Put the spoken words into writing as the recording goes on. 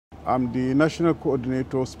I'm the National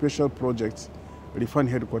Coordinator, Special Projects, RIFAN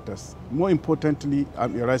Headquarters. More importantly,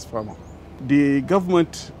 I'm a rice farmer. The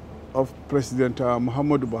government of President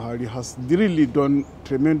Muhammadu Buhari has really done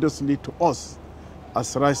tremendously to us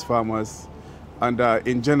as rice farmers and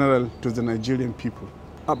in general to the Nigerian people.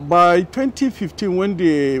 By 2015, when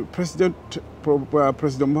the President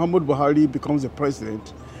Muhammadu Buhari becomes the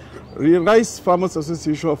president, the Rice Farmers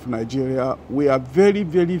Association of Nigeria, we are very,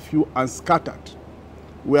 very few and scattered.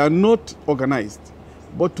 We are not organized.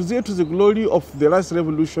 But today, to the glory of the rice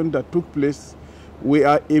revolution that took place, we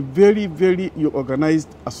are a very, very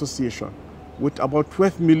organized association with about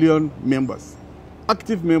 12 million members,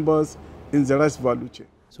 active members in the rice value chain.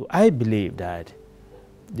 So I believe that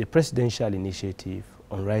the presidential initiative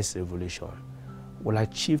on rice revolution will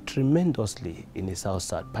achieve tremendously in the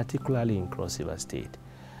South-South, particularly in Cross River State.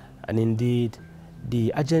 And indeed,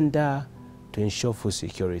 the agenda to ensure food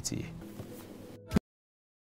security